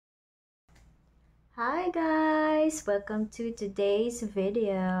Hi guys, welcome to today's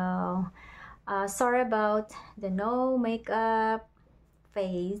video. Sorry about the no makeup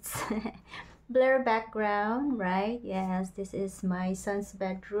face, blur background, right? Yes, this is my son's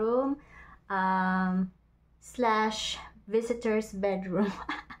bedroom um, slash visitor's bedroom.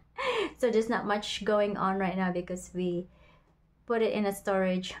 So there's not much going on right now because we put it in a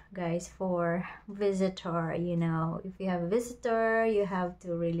storage, guys, for visitor. If you have a visitor, you have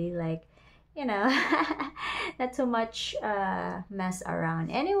to really you know not too much mess around.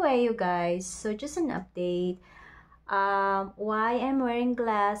 Anyway, you guys, so just an update. Why I'm wearing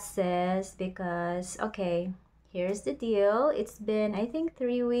glasses? Because, okay, here's the deal. It's been, I think,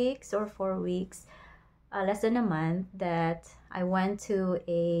 3 weeks or 4 weeks, less than a month, that I went to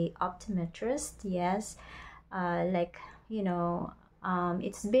a optometrist. Yes, like,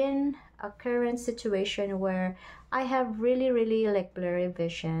 it's been a current situation where I have really, really like blurry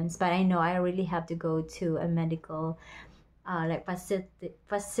visions, but I know I really have to go to a medical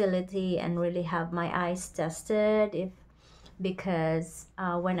facility and really have my eyes tested. If Because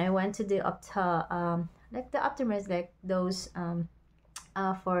when I went to the the optometrist, like those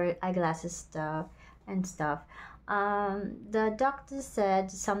for eyeglasses stuff and stuff, the doctor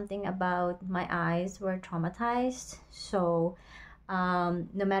said something about my eyes were traumatized. So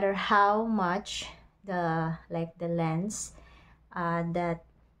no matter how much the lens that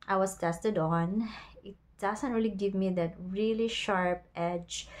I was tested on, it doesn't really give me that really sharp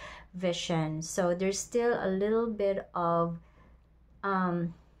edge vision. So there's still a little bit of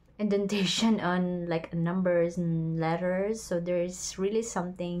um, indentation on like numbers and letters. So there's really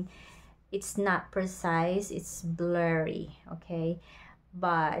something. It's not precise. It's blurry. Okay,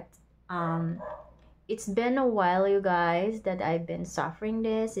 but it's been a while, you guys, that I've been suffering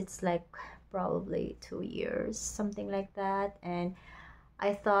this. It's like probably 2 years, something like that. And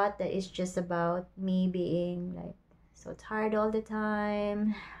I thought that it's just about me being like so tired all the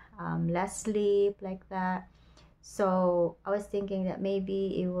time, less sleep, like that. So I was thinking that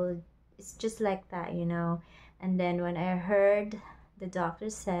maybe it's just like that. And then when I heard the doctor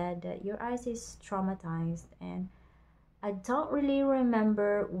said that your eyes is traumatized, and I don't really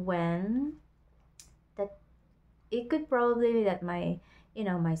remember when that. It could probably be that my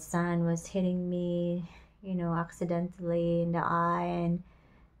son was hitting me, accidentally in the eye,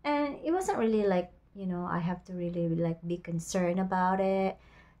 and it wasn't really like, I have to really like be concerned about it.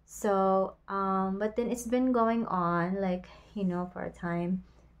 So but then it's been going on like, for a time.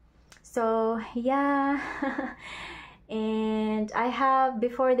 So yeah. And I have,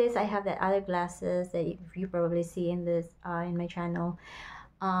 before this, I have that other glasses that you probably see in this in my channel.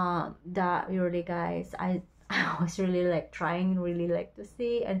 That really, guys, I was really like trying really like to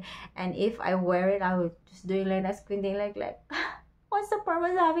see, and if I wear it, I would just doing like that, squinting like what's the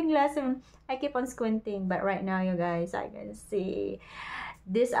purpose of having glasses? I keep on squinting. But right now, you guys, I can see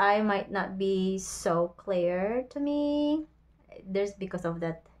this eye might not be so clear to me. There's because of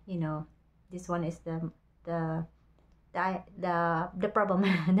that, this one is the the problem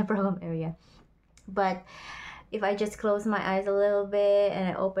the problem area. But if I just close my eyes a little bit and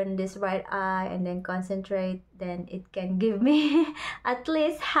I open this right eye and then concentrate, then it can give me at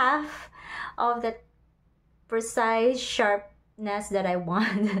least half of that precise sharpness that I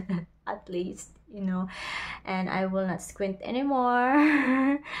want. At least, and I will not squint anymore.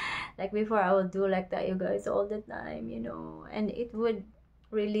 Like before, I will do like that, you guys, all the time, and it would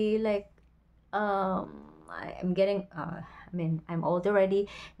really like I'm getting I'm old already,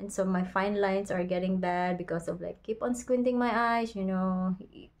 and so my fine lines are getting bad because of like keep on squinting my eyes.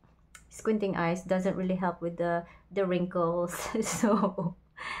 Squinting eyes doesn't really help with the wrinkles. So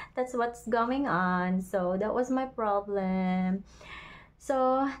that's what's going on. So that was my problem.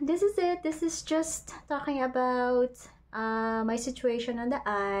 So this is it. This is just talking about my situation on the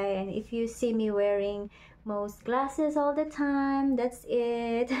eye. And if you see me wearing most glasses all the time, that's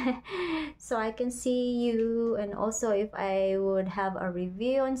it. So I can see you. And also, if I would have a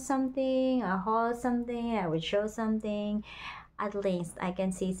review on something, a haul something, I would show something, at least I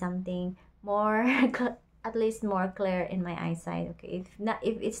can see something more at least more clear in my eyesight. Okay,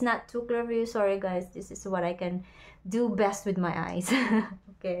 if it's not too clear for you, sorry guys, this is what I can do best with my eyes.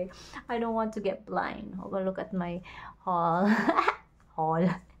 Okay, I don't want to get blind. Hold on, look at my haul. Haul.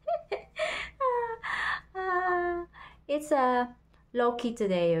 It's a low-key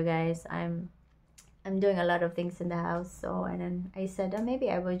today, you guys. I'm doing a lot of things in the house. So, and then I said, maybe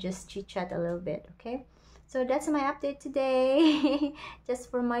I will just chit chat a little bit. Okay, so that's my update today.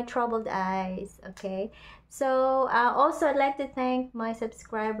 Just for my troubled eyes. Okay, so also I'd like to thank my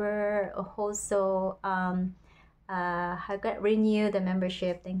subscriber, also I got renew the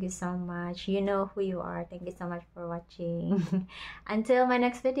membership. Thank you so much. You know who you are. Thank you so much for watching. Until my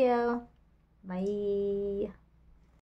next video. Bye.